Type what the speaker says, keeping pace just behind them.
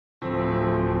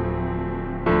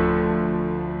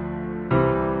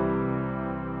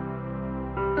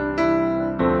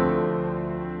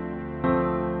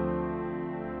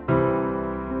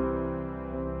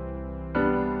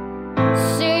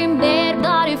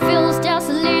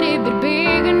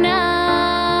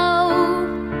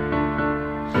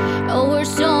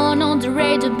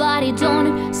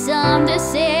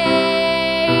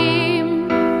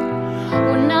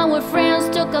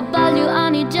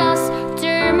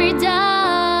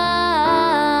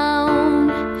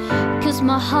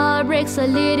heart breaks a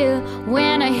little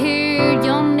when I hear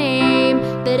your name,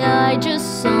 but I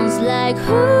just sounds like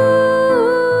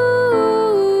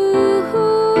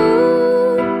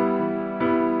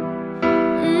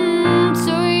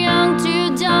too young,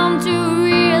 too dumb to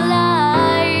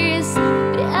realize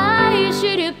that I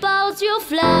should have bought you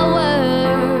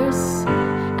flowers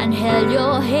and held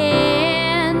your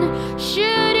hand.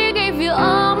 Should have gave you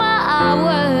all my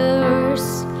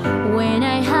hours when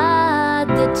I had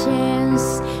the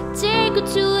chance. Take it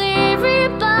to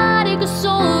everybody, 'cause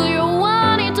all you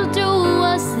wanted to do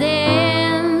was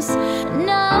dance.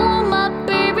 Now my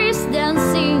baby's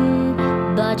dancing,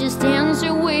 but just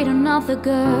dancing with another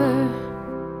girl.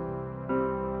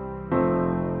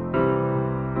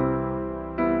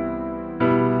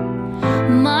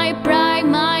 My pride,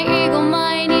 my ego,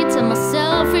 my needs, and my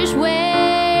selfish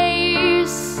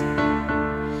ways,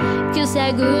 'cause I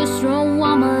good strong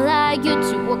woman like you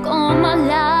to walk on my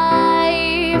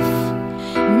life.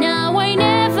 Now I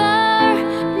never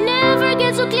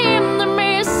get to clean the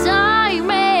mess I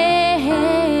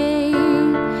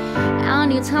made, and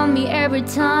you tell me every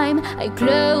time I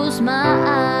close my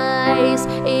eyes,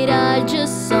 it all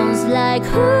just sounds like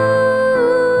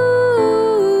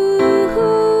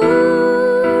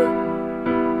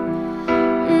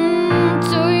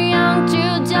too young,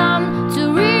 too dumb to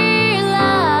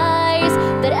realize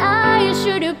that I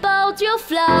should have bought you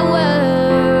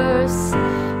flowers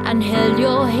and held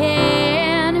your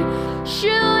hand.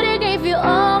 Should have gave you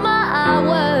all my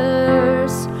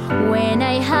hours when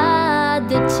I had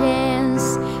the chance.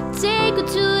 Take it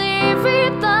to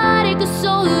everybody, 'cause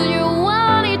all you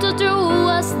wanted to do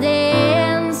was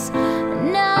dance.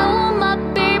 Now my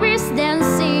baby's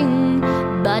dancing,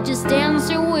 but just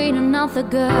dancing with another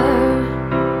girl.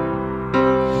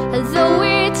 Though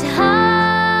it's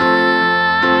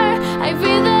hard, I'd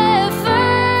be the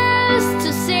first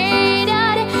to say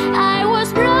that I was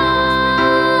wrong.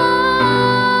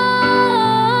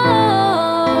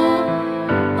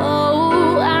 Oh,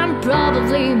 I'm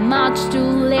probably much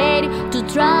too late to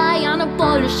try and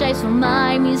apologize for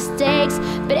my mistakes,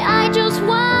 but I just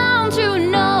want to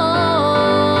know.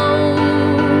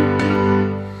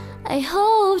 I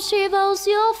hope she buys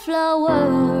your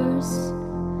flowers,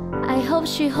 I hope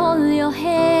she hold your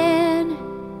hand,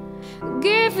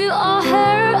 give you all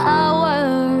her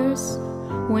hours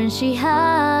when she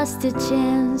has the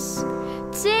chance.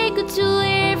 Take it to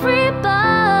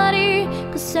everybody,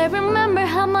 'cause I remember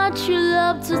how much you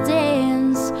love to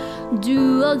dance. Do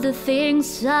all the things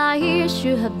I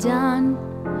should have done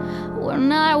when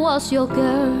I was your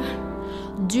girl.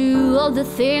 Do all the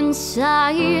things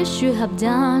I should have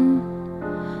done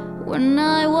when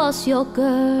I was your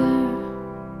girl.